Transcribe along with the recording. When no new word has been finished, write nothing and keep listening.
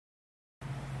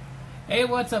Hey,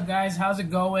 what's up, guys? How's it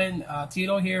going?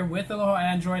 Tito here with a little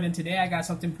Android, and today I got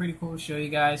something pretty cool to show you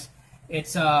guys.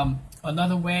 It's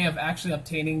another way of actually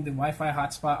obtaining the Wi-Fi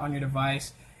hotspot on your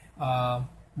device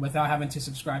without having to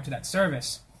subscribe to that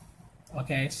service.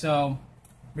 Okay, so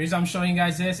the reason I'm showing you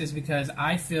guys this is because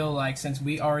I feel like since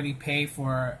we already pay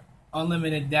for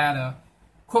unlimited data,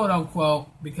 quote unquote,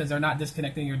 because they're not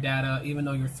disconnecting your data even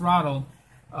though you're throttled,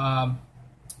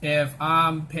 if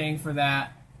I'm paying for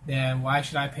that, then why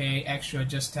should I pay extra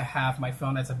just to have my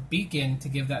phone as a beacon to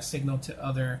give that signal to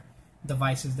other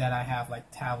devices that I have, like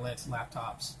tablets,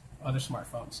 laptops, other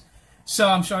smartphones? So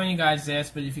I'm showing you guys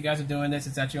this, but if you guys are doing this,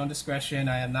 it's at your own discretion.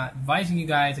 I am not advising you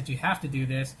guys that you have to do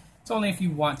this. It's only if you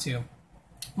want to.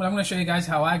 But I'm going to show you guys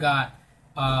how I got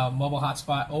mobile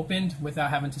hotspot opened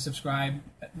without having to subscribe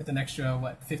with an extra,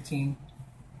 what, 15,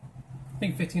 I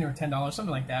think 15 or $10,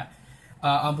 something like that,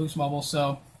 on Boost Mobile.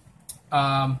 So,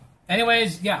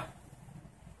 anyways, yeah,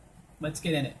 let's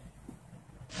get in it.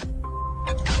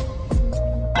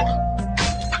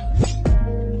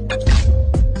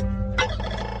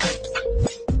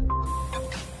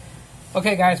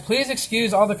 Okay, guys, please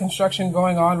excuse all the construction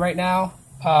going on right now.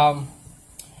 However,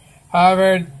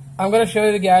 I'm going to show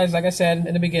you guys, like I said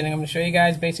in the beginning, I'm going to show you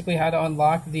guys basically how to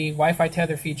unlock the Wi-Fi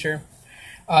tether feature.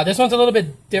 This one's a little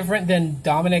bit different than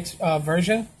Dominic's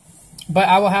version. But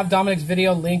I will have Dominic's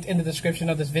video linked in the description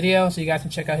of this video, so you guys can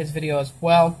check out his video as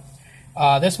well.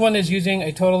 This one is using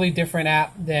a totally different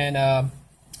app than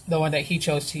the one that he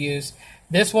chose to use.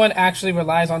 This one actually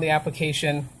relies on the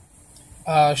application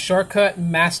Shortcut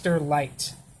Master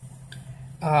Lite.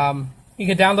 You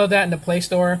can download that in the Play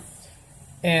Store,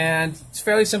 and it's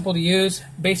fairly simple to use.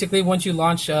 Basically, once you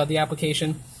launch the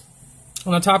application,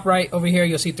 on the top right over here,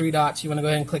 you'll see 3 dots. You want to go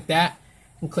ahead and click that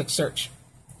and click Search.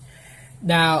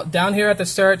 Now, down here at the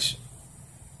search,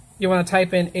 you want to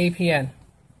type in APN.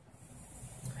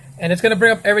 And it's going to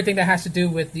bring up everything that has to do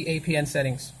with the APN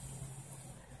settings.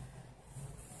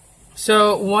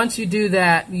 So once you do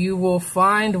that, you will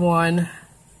find one.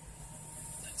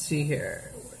 Let's see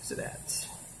here. Where's it at?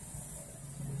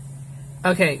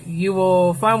 Okay, you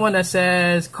will find one that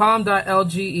says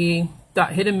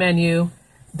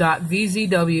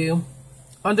com.lge.hiddenmenu.vzw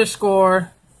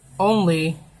underscore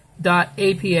only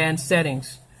 .apn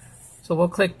settings. So we'll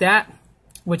click that,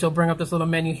 which will bring up this little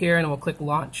menu here, and we'll click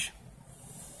launch.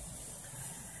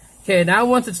 Okay, now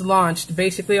once it's launched,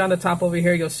 basically on the top over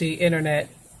here you'll see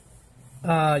internet.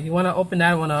 You want to open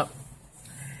that one up,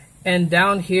 and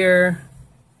down here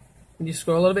when you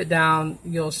scroll a little bit down,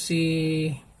 you'll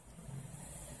see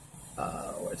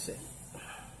where's it?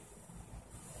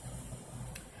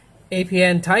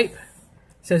 APN type. It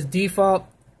says default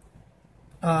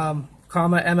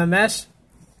comma MMS.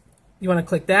 You want to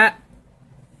click that,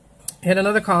 hit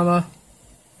another comma,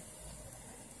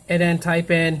 and then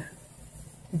type in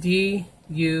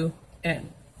DUN.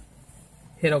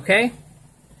 Hit OK,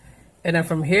 and then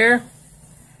from here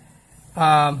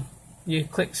you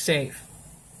click save,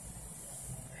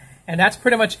 and that's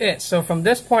pretty much it. So from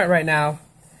this point right now,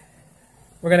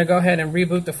 we're going to go ahead and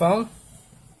reboot the phone.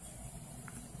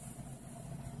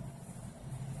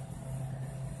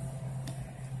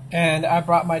 And I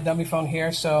brought my dummy phone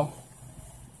here, so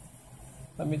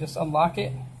let me just unlock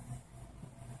it.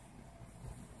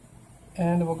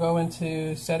 And we'll go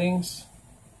into settings.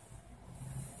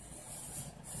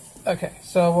 Okay,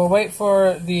 so we'll wait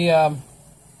for the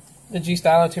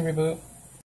G-Stylo to reboot.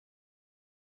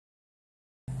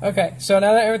 Okay, so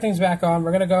now that everything's back on,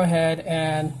 we're going to go ahead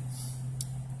and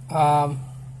we're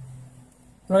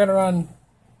going to run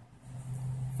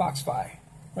Foxfi.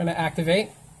 We're going to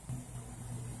activate.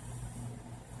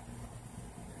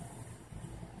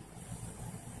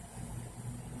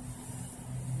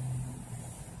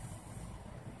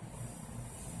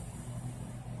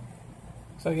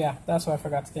 So yeah, that's what I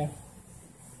forgot to do.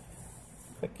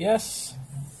 Click yes.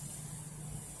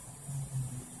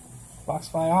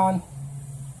 Foxfi on.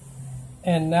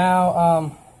 And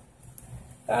now,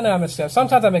 I know I messed up.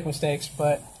 Sometimes I make mistakes,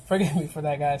 but forgive me for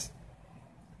that, guys.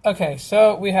 Okay,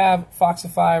 so we have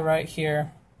Foxify right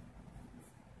here.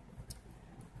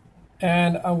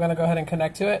 And I'm going to go ahead and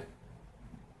connect to it.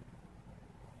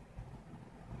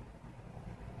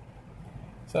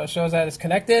 So it shows that it's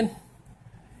connected.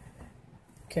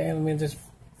 Okay, let me just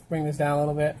bring this down a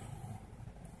little bit.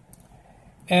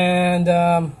 And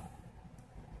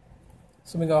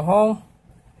so we go home,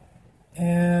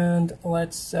 and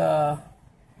let's live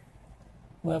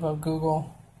up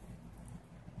Google.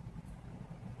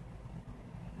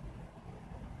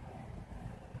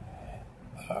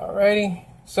 Alrighty,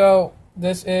 so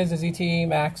this is the ZTE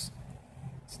Max.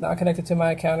 It's not connected to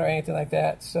my account or anything like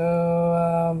that.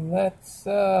 So let's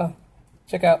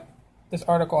Check out this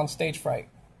article on stage fright.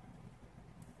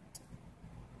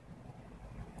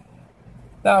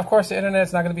 Now, of course, the internet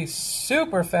is not going to be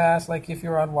super fast like if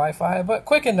you're on Wi-Fi, but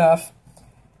quick enough.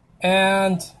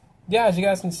 And yeah, as you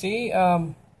guys can see,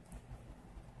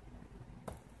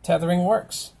 tethering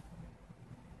works.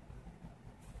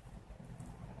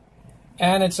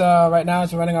 And it's right now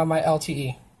it's running on my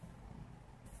LTE.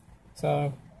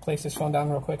 So place this phone down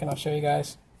real quick and I'll show you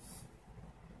guys.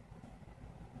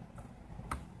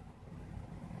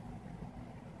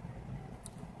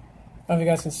 I don't know if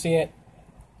you guys can see it,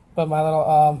 but my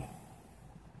little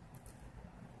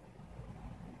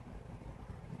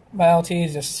my LTE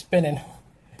is just spinning.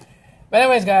 But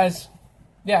anyways, guys,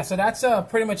 yeah, so that's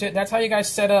pretty much it. That's how you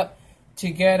guys set up to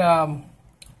get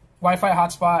Wi-Fi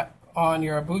hotspot on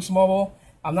your Boost Mobile.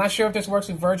 I'm not sure if this works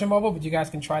with Virgin Mobile, but you guys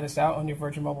can try this out on your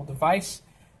Virgin Mobile device.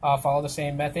 Follow the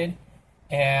same method.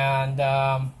 And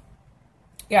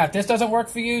yeah, if this doesn't work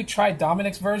for you, try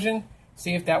Dominic's version.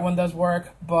 See if that one does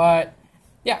work. But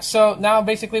yeah, so now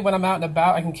basically when I'm out and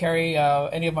about, I can carry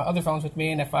any of my other phones with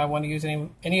me. And if I want to use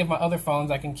any of my other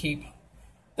phones, I can keep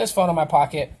this phone in my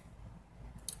pocket.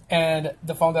 And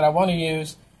the phone that I want to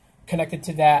use connected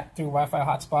to that through Wi-Fi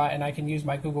hotspot, and I can use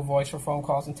my Google Voice for phone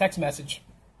calls and text message.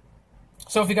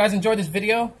 So if you guys enjoyed this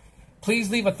video, please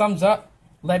leave a thumbs up.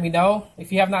 Let me know.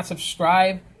 If you have not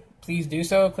subscribed, please do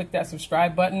so. Click that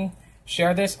subscribe button.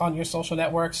 Share this on your social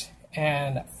networks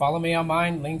and follow me on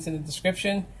mine. Links in the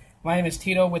description. My name is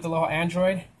Tito with Aloha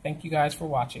Android. Thank you guys for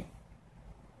watching.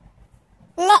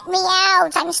 Let me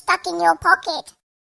out. I'm stuck in your pocket.